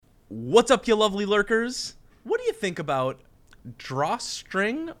What's up, you lovely lurkers? What do you think about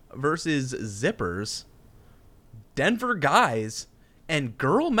drawstring versus zippers, Denver guys, and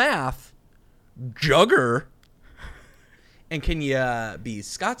girl math, jugger? And can you be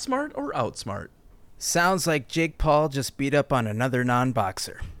Scott smart or outsmart? Sounds like Jake Paul just beat up on another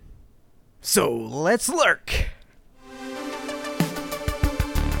non-boxer. So let's lurk.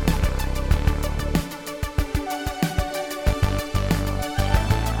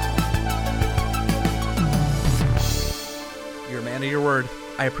 You're a man of your word.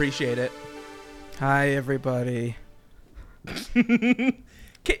 I appreciate it. Hi, everybody. Give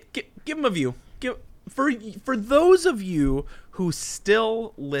him a view. For those of you who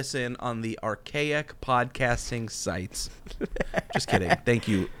still listen on the archaic podcasting sites, just kidding. Thank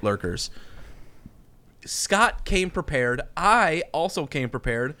you, lurkers. Scott came prepared. I also came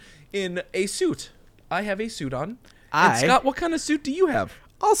prepared in a suit. I have a suit on. And Scott, what kind of suit do you have?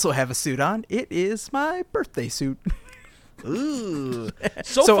 Also have a suit on. It is my birthday suit. Ooh.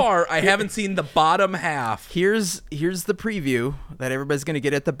 So far, I haven't seen the bottom half. Here's the preview that everybody's going to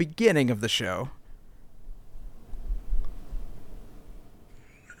get at the beginning of the show.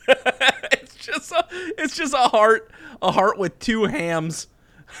 It's just a heart with two hams.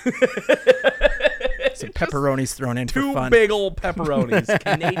 Some pepperonis thrown in for fun. Two big old pepperonis,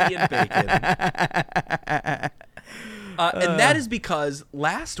 Canadian bacon. And that is because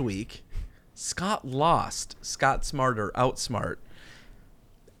last week Scott lost. Scott smart or outsmart.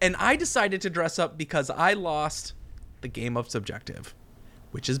 And I decided to dress up because I lost the game of subjective,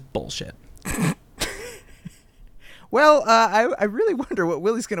 which is bullshit. Well, I really wonder what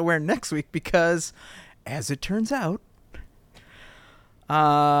Willie's going to wear next week because, as it turns out,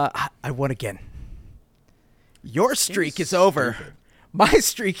 I won again. Your streak is over. Stupid. My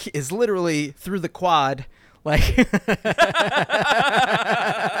streak is literally through the quad. Like,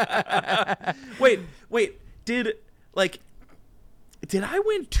 wait. Did I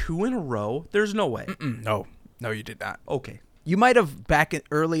win 2 in a row? There's no way. No, you did not. Okay. You might have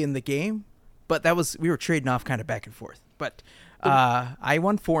early in the game, but we were trading off kind of back and forth. But I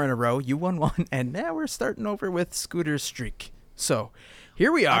won 4 in a row. You won 1, and now we're starting over with Scooter's streak. So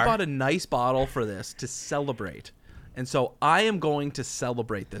here we are. I bought a nice bottle for this to celebrate. And so I am going to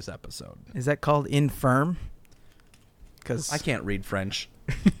celebrate this episode. Is that called infirm? Because I can't read French.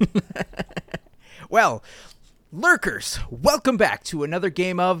 Well, lurkers, welcome back to another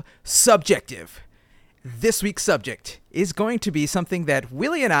game of Subjective. This week's subject is going to be something that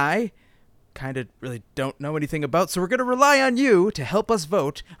Willie and I kind of really don't know anything about, so we're going to rely on you to help us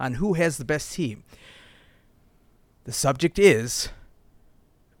vote on who has the best team. The subject is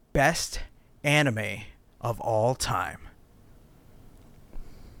best anime of all time.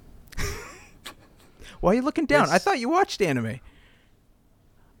 Why are you looking down? I thought you watched anime.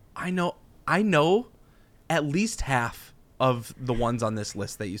 I know at least half of the ones on this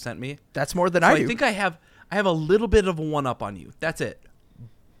list that you sent me. That's more than So I do. I think I have a little bit of a one up on you. That's it.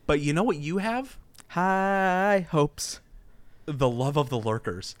 But you know what you have? High hopes. The love of the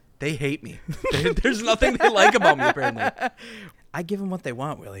lurkers. They hate me. There's nothing they like about me, apparently. I give them what they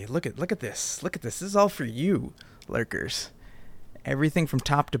want, Willie. Look at this. Look at this. This is all for you, lurkers. Everything from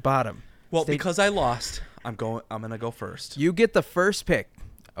top to bottom. Well, because I lost, I'm gonna go first. You get the first pick.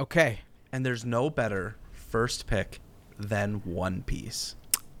 Okay. And there's no better first pick than One Piece.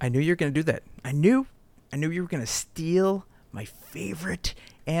 I knew you were gonna do that. I knew you were gonna steal my favorite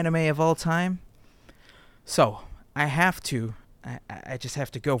anime of all time. So I just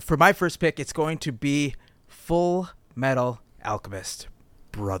have to go. For my first pick, it's going to be Full Metal Alchemist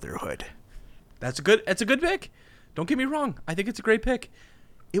Brotherhood. That's a good pick. Don't get me wrong. I think it's a great pick.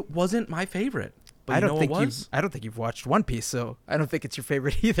 It wasn't my favorite, but I don't think you've watched One Piece, so I don't think it's your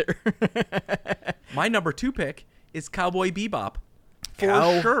favorite either. My number 2 pick is Cowboy Bebop.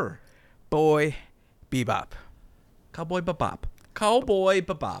 For sure. Boy Bebop. Cowboy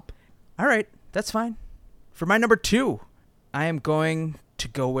Bebop. All right, that's fine. For my number 2, I am going to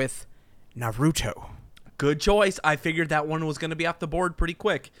go with Naruto. Good choice. I figured that one was going to be off the board pretty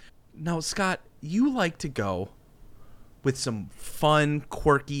quick. Now, Scott, you like to go with some fun,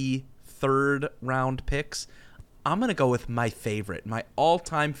 quirky third round picks. I'm going to go with my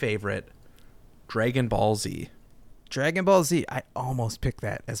all-time favorite, Dragon Ball Z. Dragon Ball Z. I almost picked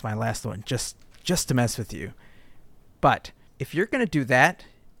that as my last one, just to mess with you. But if you're going to do that,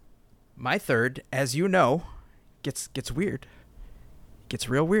 my third, as you know, gets weird. Gets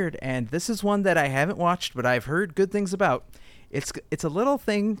real weird. And this is one that I haven't watched, but I've heard good things about. It's a little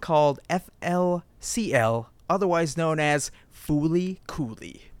thing called FLCL, otherwise known as Fooly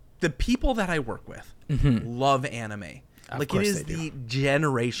Cooly. The people that I work with love anime. Like, it is the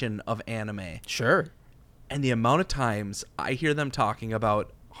generation of anime. Sure. And the amount of times I hear them talking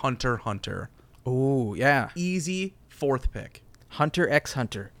about Hunter x Hunter. Oh, yeah. Easy fourth pick. Hunter x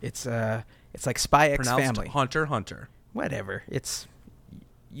Hunter. It's like Spy X Pronounced Family. Hunter x Hunter. Whatever. It's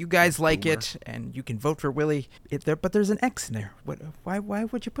you guys like it, and you can vote for Willie. But there's an X in there. Why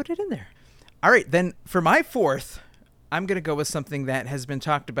would you put it in there? All right, then for my fourth, I'm gonna go with something that has been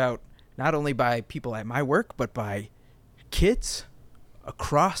talked about not only by people at my work, but by kids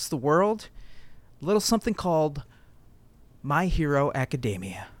across the world. A little something called My Hero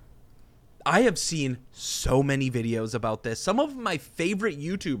Academia. I have seen so many videos about this. Some of my favorite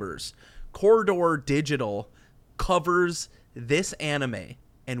YouTubers, Corridor Digital, covers this anime,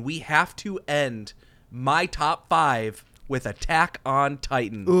 and we have to end my top 5 with Attack on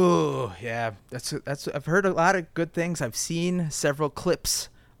Titan. Ooh, yeah. That's I've heard a lot of good things. I've seen several clips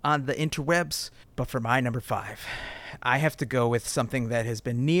on the interwebs, but for my number 5, I have to go with something that has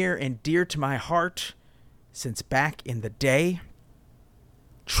been near and dear to my heart since back in the day.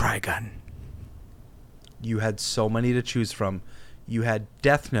 Trigun. You had so many to choose from. You had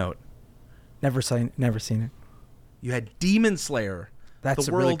Death Note. Never seen it. You had Demon Slayer. That's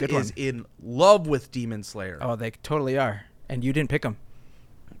the a world really good one. is in love with Demon Slayer. Oh, they totally are. And you didn't pick them.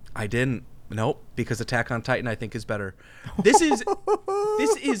 I didn't. Nope, because Attack on Titan I think is better. This is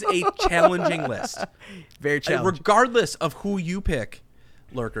a challenging list. Very challenging. Regardless of who you pick,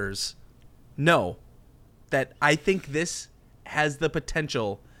 lurkers, know that I think this has the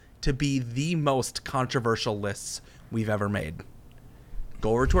potential to be the most controversial lists we've ever made. Go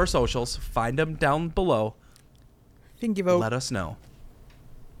over to our socials, find them down below. Think you vote. Let us know.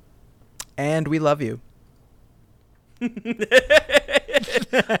 And we love you.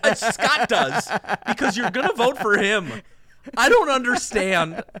 Scott does, because you're gonna vote for him. I don't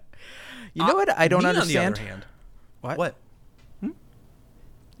understand. You know what I don't understand? On the other hand, What?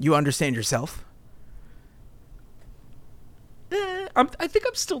 You understand yourself? I think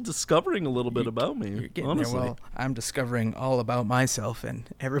I'm still discovering a little bit about me. You're getting honestly. there. Well, I'm discovering all about myself, and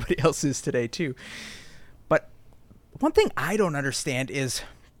everybody else is today too. But one thing I don't understand is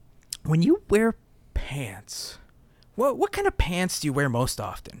when you wear pants. What kind of pants do you wear most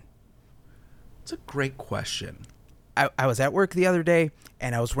often? It's a great question. I was at work the other day,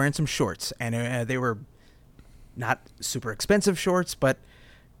 and I was wearing some shorts, and they were not super expensive shorts, but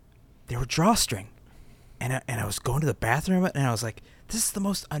they were drawstring. And I was going to the bathroom, and I was like, this is the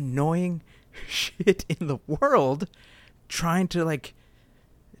most annoying shit in the world, trying to, like,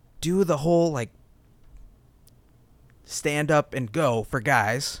 do the whole, like, stand up and go for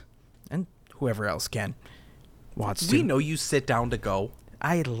guys, and whoever else wants to. We know you sit down to go.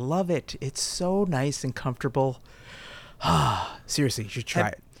 I love it. It's so nice and comfortable. Seriously, you should try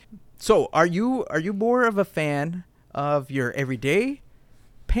it. So, are you more of a fan of your everyday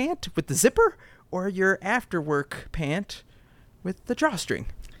pant with the zipper, or your after-work pant with the drawstring?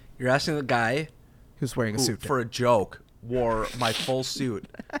 You're asking the guy Who's wearing a who, suit. for a joke, wore my full suit.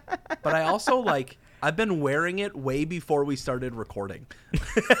 But I also, I've been wearing it way before we started recording.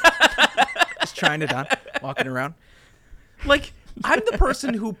 Just trying it on, walking around. I'm the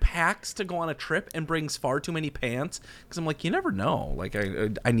person who packs to go on a trip and brings far too many pants because I'm like, you never know.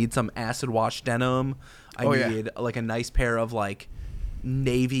 I need some acid wash denim. I need a nice pair of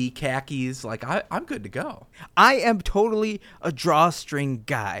navy khakis. I'm good to go. I am totally a drawstring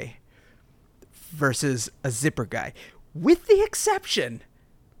guy versus a zipper guy, with the exception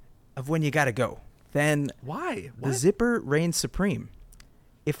of when you gotta go. Then why? The zipper reigns supreme.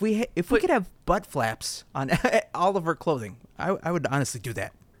 If we could have butt flaps on all of our clothing, I would honestly do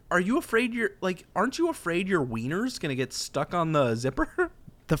that. Are you afraid aren't you afraid your wiener's gonna get stuck on the zipper?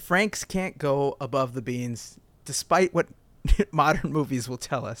 The Franks can't go above the beans, despite what modern movies will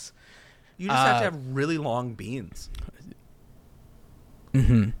tell us. You just have to have really long beans.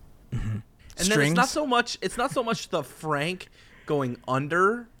 Mm-hmm. And then it's not so much the Frank going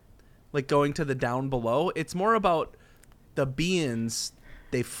under, going to the down below. It's more about the beans.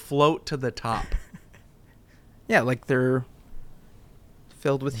 They float to the top. Yeah, they're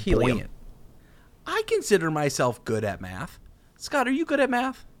filled with helium. Buoyant. I consider myself good at math. Scott, are you good at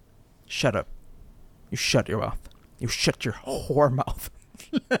math? Shut up. You shut your mouth. You shut your whore mouth.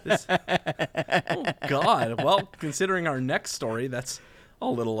 Oh, God. Well, considering our next story, that's a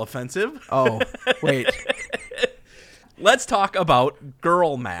little offensive. Oh, wait. Let's talk about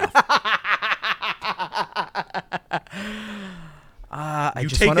girl math. You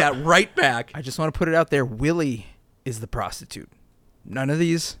take that right back. I just want to put it out there. Willie is the prostitute. None of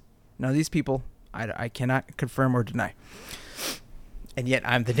these people, I cannot confirm or deny. And yet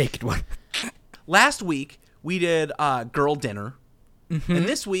I'm the naked one. Last week, we did girl dinner. Mm-hmm. And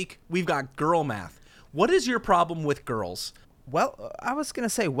this week, we've got girl math. What is your problem with girls? Well, I was going to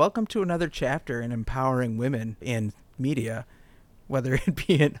say, welcome to another chapter in empowering women in media, whether it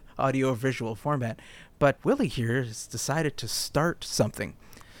be in audio or visual format. But Willie here has decided to start something.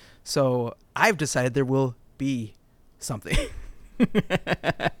 So I've decided there will be something.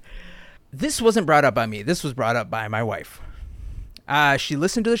 This wasn't brought up by me. This was brought up by my wife. She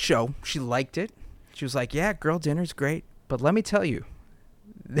listened to the show. She liked it. She was like, yeah, girl dinner's great. But let me tell you,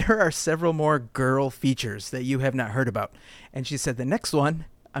 there are several more girl features that you have not heard about. And she said, the next one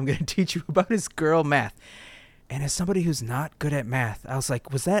I'm going to teach you about is girl math. And as somebody who's not good at math, I was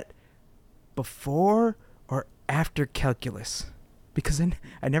like, was that before or after calculus? Because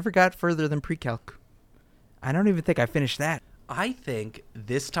I never got further than pre-calc. I don't even think I finished that. I think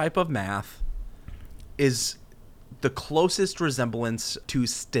this type of math is the closest resemblance to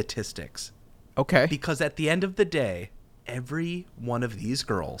statistics. Okay. Because at the end of the day, every one of these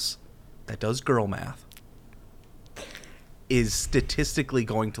girls that does girl math is statistically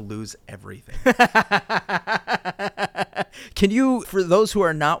going to lose everything. Can you, for those who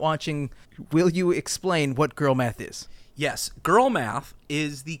are not watching, will you explain what girl math is? Yes, girl math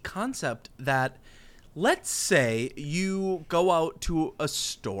is the concept that, let's say you go out to a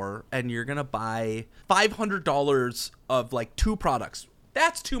store and you're going to buy $500 of like 2 products.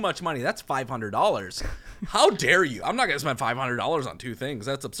 That's too much money. That's $500. How dare you? I'm not going to spend $500 on 2 things.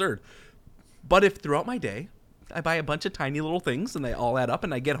 That's absurd. But if throughout my day, I buy a bunch of tiny little things and they all add up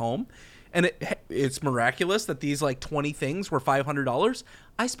and I get home and it's miraculous that these like 20 things were $500,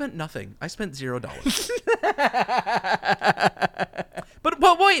 I spent nothing. I spent $0.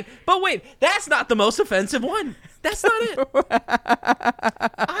 But wait, that's not the most offensive one. That's not it.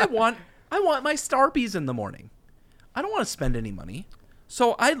 I want my Starbies in the morning. I don't want to spend any money.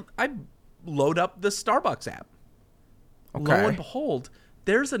 So I load up the Starbucks app. Okay. Lo and behold,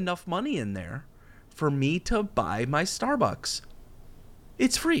 there's enough money in there for me to buy my Starbucks.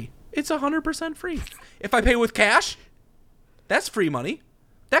 It's free. It's 100% free. If I pay with cash, that's free money.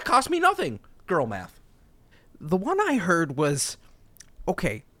 That cost me nothing. Girl math. The one I heard was,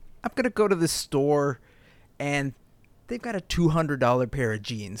 okay, I'm going to go to this store and they've got a $200 pair of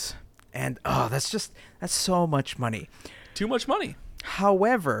jeans. And, that's so much money. Too much money.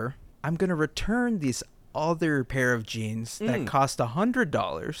 However, I'm going to return this other pair of jeans that cost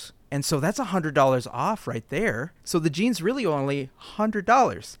 $100. And so that's $100 off right there. So the jeans really only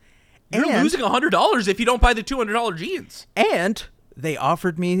 $100. You're losing $100 if you don't buy the $200 jeans. And they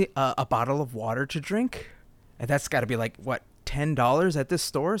offered me a bottle of water to drink. And that's got to be like, what, $10 at this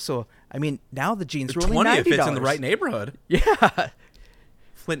store? So, I mean, now the jeans are only $90. If it's in the right neighborhood. Yeah.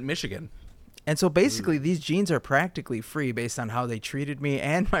 Flint, Michigan. And so basically these jeans are practically free based on how they treated me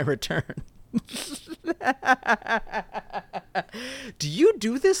and my return. Do you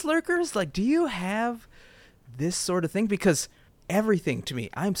do this, lurkers? Like, do you have this sort of thing? Because everything to me,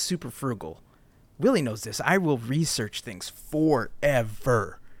 I'm super frugal. Willie knows this. I will research things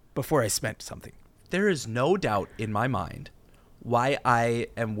forever before I spend something. There is no doubt in my mind why I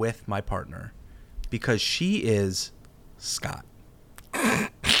am with my partner. Because she is Scott.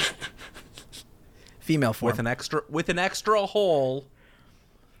 Female form. With an extra hole.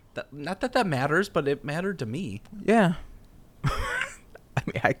 Not that matters, but it mattered to me. Yeah. I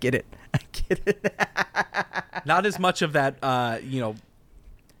mean, I get it. Not as much of that,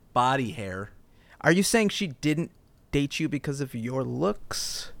 body hair. Are you saying she didn't date you because of your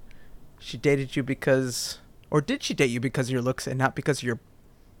looks? She dated you because... Or did she date you because of your looks and not because of your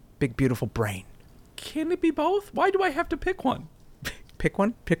big, beautiful brain? Can it be both? Why do I have to pick one? Pick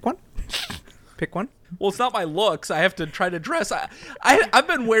one? Pick one? Pick one? Well, it's not my looks. I have to try to dress. I've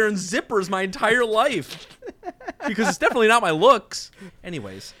been wearing zippers my entire life because it's definitely not my looks.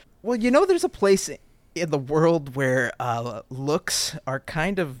 Anyways. Well, there's a place in the world where looks are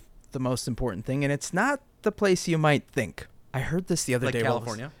kind of the most important thing, and it's not the place you might think. I heard this the other day. Like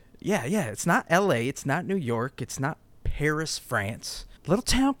California? Yeah. It's not L.A., it's not New York, it's not Paris, France. A little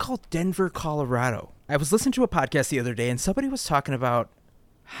town called Denver, Colorado. I was listening to a podcast the other day, and somebody was talking about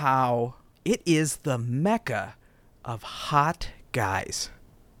how it is the mecca of hot guys.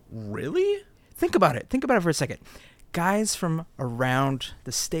 Really? Think about it. Think about it for a second. Guys from around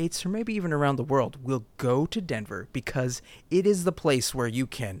the States or maybe even around the world will go to Denver because it is the place where you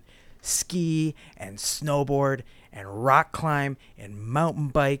can ski and snowboard and rock climb and mountain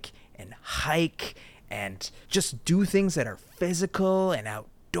bike and hike and just do things that are physical and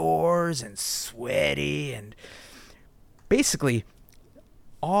outdoors and sweaty. And basically,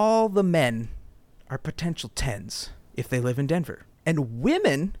 all the men are potential 10s if they live in Denver. And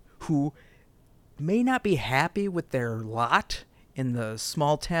women who may not be happy with their lot in the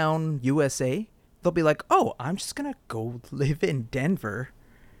small town USA. They'll be like, oh, I'm just going to go live in Denver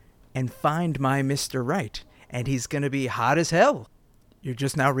and find my Mr. Right. And he's going to be hot as hell. You're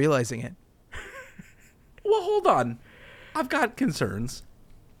just now realizing it. Well, hold on. I've got concerns.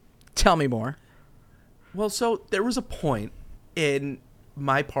 Tell me more. Well, so there was a point in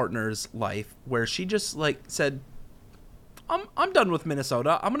my partner's life where she just like said, I'm done with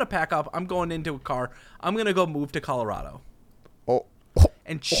Minnesota. I'm going to pack up. I'm going into a car. I'm going to go move to Colorado. Oh.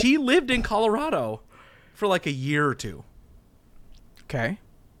 And she lived in Colorado for like a year or two. Okay.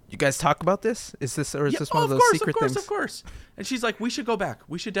 You guys talk about this? Is this one of those secret things? Of course. And she's like, we should go back.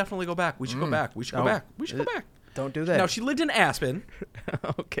 We should definitely go back. We should go back. We should go back. We should go back. Don't do that. Now, she lived in Aspen.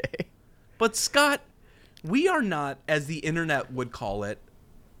 Okay. But Scott, we are not, as the internet would call it,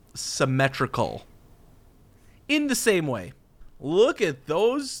 symmetrical. In the same way. Look at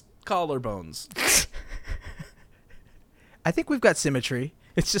those collarbones. I think we've got symmetry.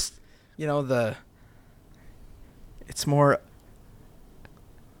 It's just, it's more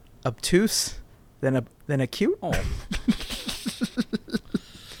obtuse than acute. Oh.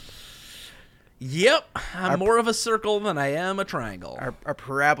 Yep, I'm more of a circle than I am a triangle. Our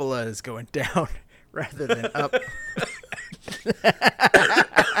parabola is going down rather than up.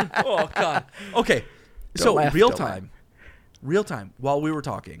 Oh, God. Okay, so real time, while we were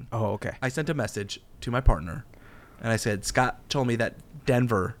talking. Oh, okay. I sent a message to my partner, and I said, Scott told me that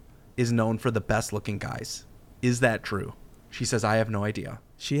Denver is known for the best-looking guys. Is that true? She says, I have no idea.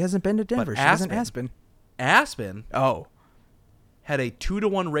 She hasn't been to Denver. She hasn't Aspen. Aspen Oh. had a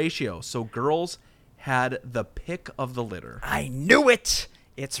 2-to-1 ratio, so girls had the pick of the litter. I knew it.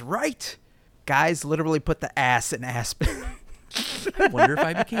 It's right. Guys literally put the ass in Aspen. I wonder if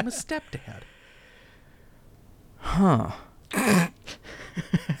I became a stepdad. Huh.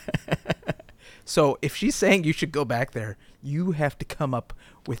 So if she's saying you should go back there, you have to come up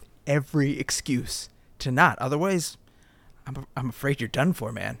with every excuse to not. Otherwise, I'm afraid you're done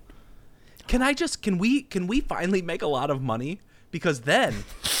for, man. Can we finally make a lot of money? Because then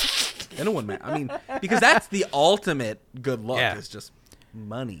it wouldn't matter. I mean, because that's the ultimate good luck is just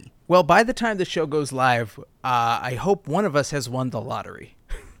money. Well, by the time the show goes live, I hope one of us has won the lottery,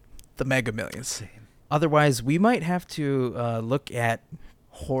 the Mega Millions. Same. Otherwise, we might have to look at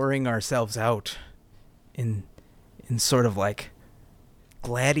whoring ourselves out in sort of like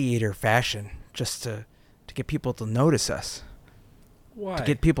gladiator fashion, just to get people to notice us. Why? To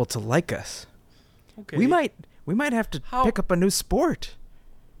get people to like us. Okay. We might have to pick up a new sport.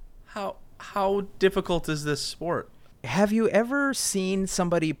 How difficult is this sport? Have you ever seen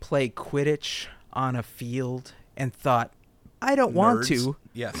somebody play Quidditch on a field and thought, I don't want to,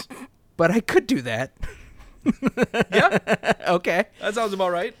 Yes. but I could do that? Yeah. Okay. That sounds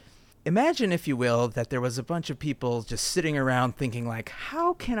about right. Imagine, if you will, that there was a bunch of people just sitting around thinking like,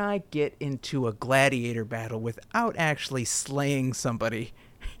 how can I get into a gladiator battle without actually slaying somebody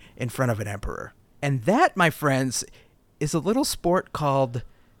in front of an emperor? And that, my friends, is a little sport called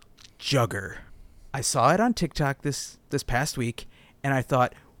Jugger. I saw it on TikTok this past week, and I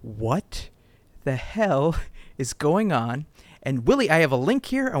thought, what the hell is going on? And Willie, I have a link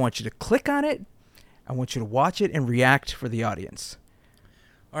here. I want you to click on it. I want you to watch it and react for the audience.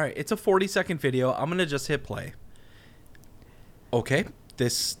 All right, it's a 40-second video. I'm going to just hit play. Okay,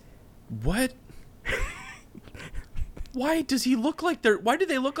 what? Why do they look like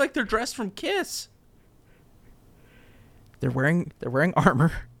they're dressed from Kiss? They're wearing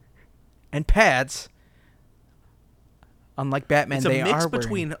armor and pads. Unlike Batman, it's a they mix are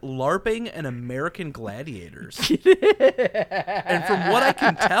between LARPing and American Gladiators. And from what I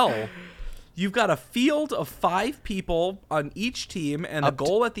can tell, you've got a field of 5 people on each team and a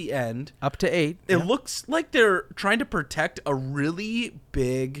goal at the end. Up to 8. It looks like they're trying to protect a really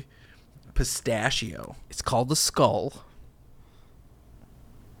big pistachio. It's called the skull.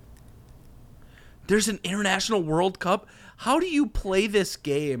 There's an International World Cup. How do you play this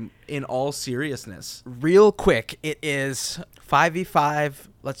game in all seriousness? Real quick, it is 5v5.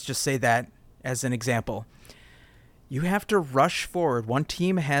 Let's just say that as an example. You have to rush forward. One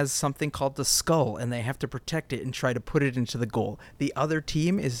team has something called the skull, and they have to protect it and try to put it into the goal. The other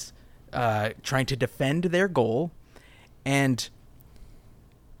team is trying to defend their goal, and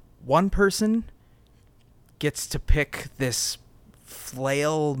one person gets to pick this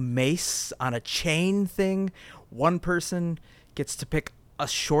flail mace on a chain thing. One person gets to pick a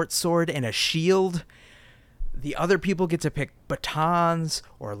short sword and a shield. The other people get to pick batons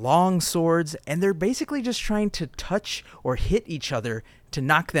or long swords, and they're basically just trying to touch or hit each other to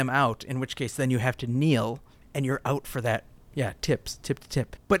knock them out, in which case then you have to kneel, and you're out for that Yeah, tips, tip to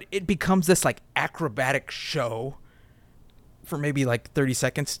tip. But it becomes this like acrobatic show for maybe like 30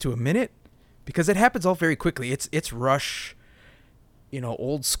 seconds to a minute because it happens all very quickly. It's rush,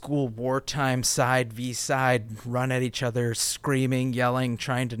 old school wartime side v side, run at each other, screaming, yelling,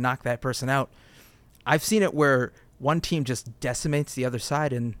 trying to knock that person out. I've seen it where one team just decimates the other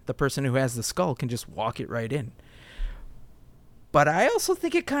side and the person who has the skull can just walk it right in. But I also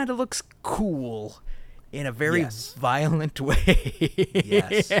think it kind of looks cool in a very violent way.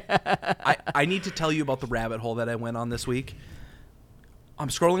 Yes. I need to tell you about the rabbit hole that I went on this week. I'm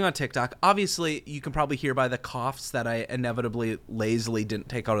scrolling on TikTok. Obviously, you can probably hear by the coughs that I inevitably lazily didn't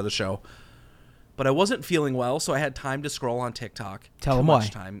take out of the show. But I wasn't feeling well, so I had time to scroll on TikTok. Tell them why. Too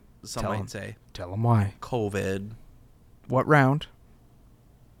much time, some might say. Tell them why. COVID. What round?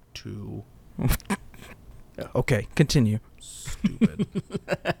 2. Okay, continue. Stupid.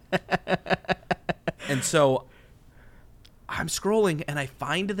 And so I'm scrolling and I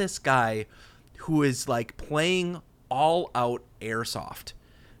find this guy who is like playing all out airsoft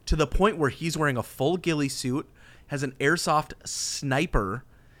to the point where he's wearing a full ghillie suit, has an airsoft sniper,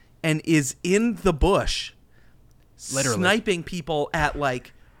 and is in the bush literally sniping people at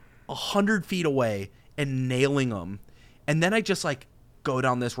like 100 feet away and nailing them. And then I just like go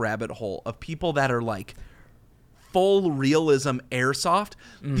down this rabbit hole of people that are like full realism airsoft.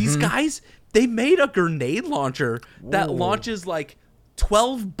 Mm-hmm. These guys, they made a grenade launcher that launches like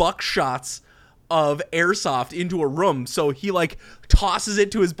 12 buckshots of airsoft into a room. So he like tosses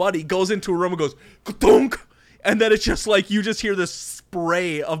it to his buddy, goes into a room and goes ka-thunk, and then it's just like you just hear this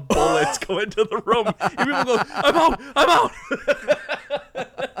spray of bullets go into the room. And people go, I'm out.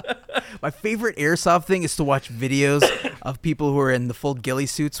 My favorite airsoft thing is to watch videos of people who are in the full ghillie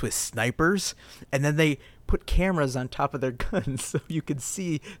suits with snipers, and then they put cameras on top of their guns so you can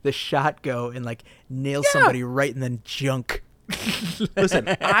see the shot go and like nail somebody right in the junk.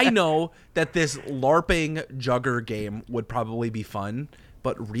 Listen, I know that this LARPing jugger game would probably be fun,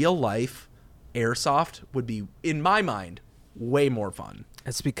 but real life airsoft would be, in my mind, way more fun.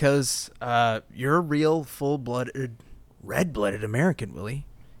 That's because you're a real full-blooded, red-blooded American, Willie.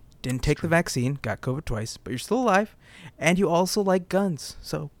 Didn't take the vaccine, got COVID twice, but you're still alive, and you also like guns.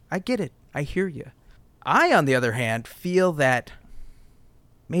 So I get it. I hear you. I, on the other hand, feel that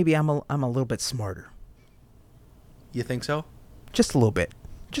maybe I'm a little bit smarter. You think so? Just a little bit.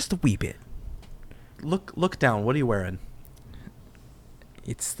 Just a wee bit. Look down. What are you wearing?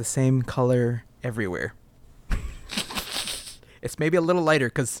 It's the same color everywhere. It's maybe a little lighter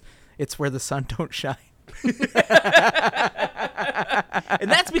because it's where the sun don't shine. And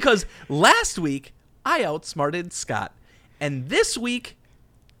that's because last week I outsmarted Scott. And this week,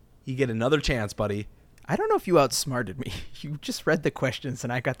 you get another chance, buddy. I don't know if you outsmarted me. You just read the questions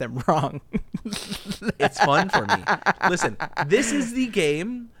and I got them wrong. It's fun for me. Listen, this is the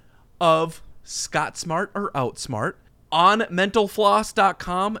game of Scott Smart or Outsmart. On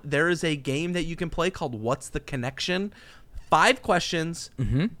mentalfloss.com, there is a game that you can play called What's the Connection? 5 questions,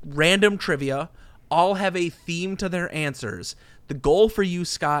 random trivia, all have a theme to their answers. The goal for you,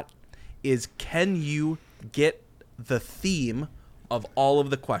 Scott, is can you get the theme of all of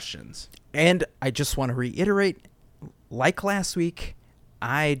the questions? And I just want to reiterate, like last week,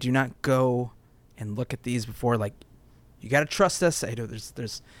 I do not go and look at these before. Like, you got to trust us. I know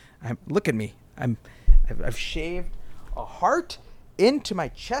look at me. I've shaved a heart into my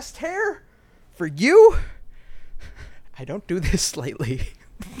chest hair for you. I don't do this lately.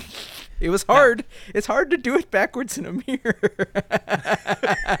 It was hard. Yeah. It's hard to do it backwards in a mirror.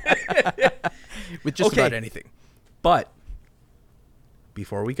 With just about anything. But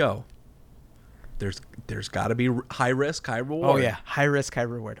before we go, there's got to be high risk, high reward. Oh, yeah. High risk, high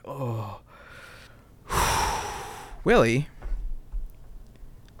reward. Oh. Willie,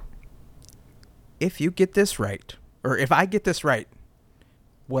 if you get this right, or if I get this right,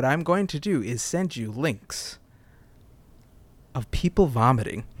 what I'm going to do is send you links of people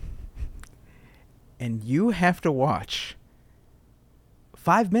vomiting. And you have to watch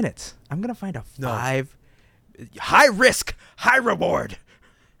 5 minutes. I'm going to find a high risk, high reward.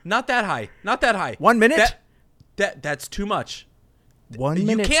 Not that high. 1 minute? That's too much. 1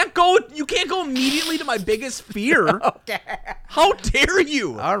 minute. You can't go immediately to my biggest fear. Okay. How dare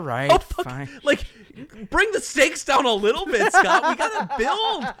you? All right, fine. Like, bring the stakes down a little bit, Scott. We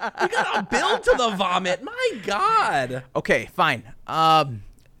gotta build to the vomit. My God. Okay, fine.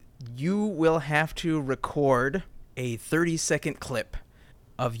 You will have to record a 30-second clip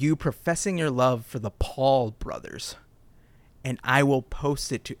of you professing your love for the Paul brothers, and I will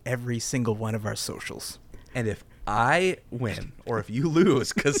post it to every single one of our socials. And if I win or if you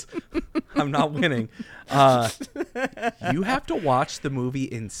lose, because I'm not winning, you have to watch the movie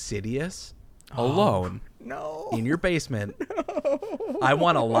Insidious alone in your basement. No. I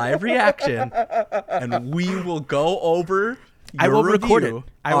want a live reaction, and we will go over I will record it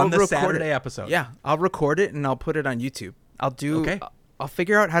on the Saturday episode. Yeah, I'll record it and I'll put it on YouTube. I'll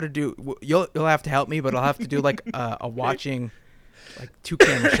figure out how to do. You'll have to help me, but I'll have to do like a watching, like 2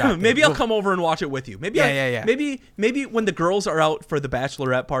 camera shot. Maybe I'll come over and watch it with you. Maybe yeah. Maybe when the girls are out for the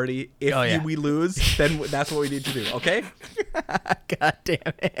bachelorette party, if we lose, then that's what we need to do. Okay. God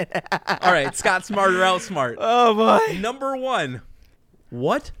damn it! All right, Scott Smart or Outsmart. Oh boy. Number 1.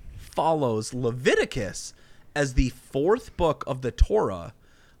 What follows Leviticus as the 4th book of the Torah,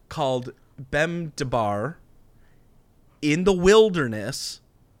 called Bemdebar, in the wilderness,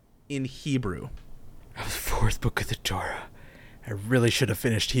 in Hebrew? The 4th book of the Torah. I really should have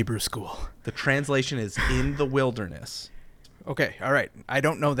finished Hebrew school. The translation is in the wilderness. Okay, all right. I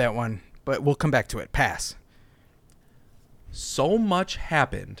don't know that one, but we'll come back to it. Pass. So much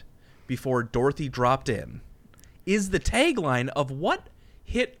happened before Dorothy dropped in is the tagline of what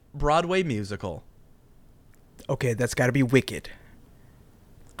hit Broadway musical? Okay, that's got to be Wicked.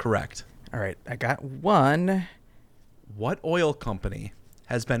 Correct. All right, I got one. What oil company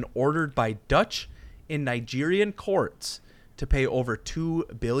has been ordered by Dutch and Nigerian courts to pay over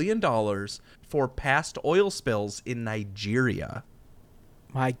 $2 billion for past oil spills in Nigeria?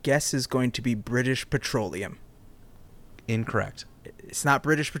 My guess is going to be British Petroleum. Incorrect. It's not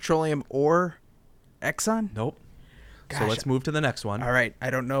British Petroleum or Exxon? Nope. Gosh. So let's move to the next one. All right, I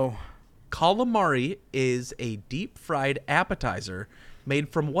don't know. Calamari is a deep-fried appetizer made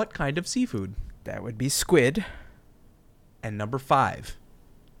from what kind of seafood? That would be squid. And number 5.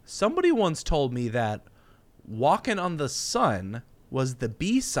 Somebody once told me that Walkin' on the Sun was the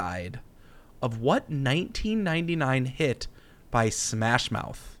B-side of what 1999 hit by Smash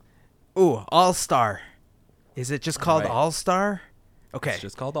Mouth? Ooh, All-Star. Is it just called All-Star? Okay. It's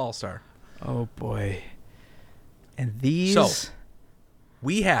just called All-Star. Oh, boy. And these... So,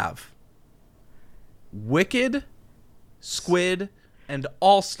 we have Wicked, Squid, and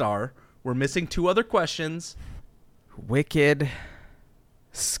All-Star. We're missing 2 other questions. Wicked,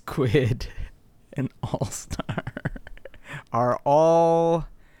 Squid, and All-Star are all...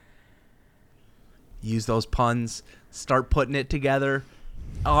 Use those puns. Start putting it together.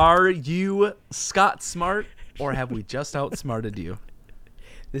 Are you Scott Smart, or have we just outsmarted you?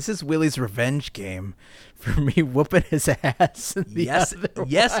 This is Willie's revenge game for me whooping his ass. Yes,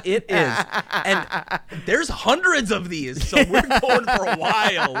 it is. And there's hundreds of these, so we're going for a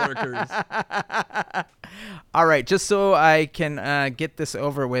while, lurkers. All right, just so I can get this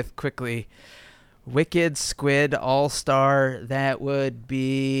over with quickly. Wicked, Squid, All-Star, that would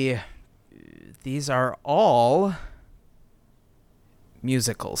be... These are all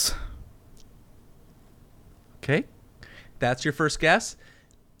musicals. Okay. That's your first guess?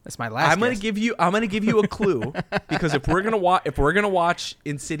 That's my last. I'm gonna give you a clue because if we're gonna watch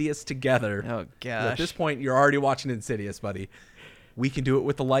Insidious together, oh gosh, at this point you're already watching Insidious, buddy. We can do it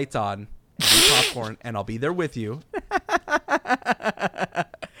with the lights on, and popcorn, and I'll be there with you.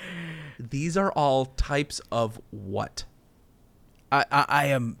 These are all types of what? I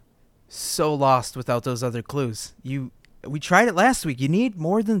am so lost without those other clues. We tried it last week. You need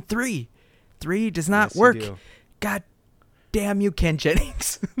more than 3. 3 does not work. God damn you, Ken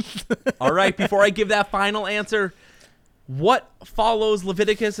Jennings. All right, before I give that final answer, what follows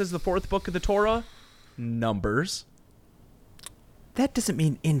Leviticus as the 4th book of the Torah? Numbers. That doesn't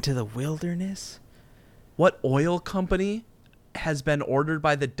mean into the wilderness. What oil company has been ordered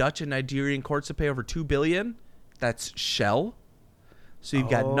by the Dutch and Nigerian courts to pay over $2 billion? That's Shell. So you've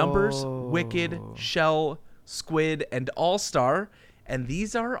got Numbers, Wicked, Shell, Squid, and All-Star, and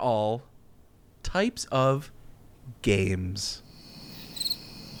these are all types of games.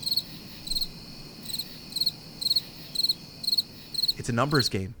 It's a numbers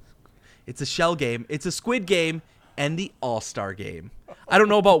game. It's a Shell game. It's a Squid game, and the All-Star game. I don't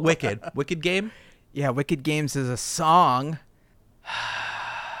know about Wicked. Wicked game? Yeah, Wicked Games is a song.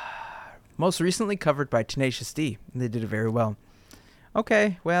 Most recently covered by Tenacious D. They did it very well.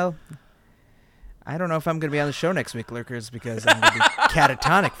 Okay, well, I don't know if I'm going to be on the show next week, lurkers, because I'm going to be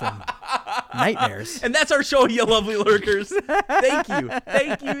catatonic from nightmares. And that's our show, you lovely lurkers. Thank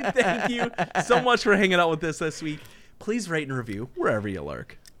you so much for hanging out with us this week. Please rate and review wherever you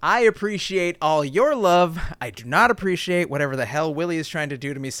lurk. I appreciate all your love. I do not appreciate whatever the hell Willie is trying to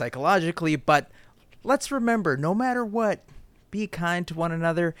do to me psychologically, but let's remember, no matter what, be kind to one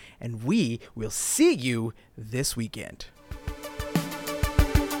another, and we will see you this weekend.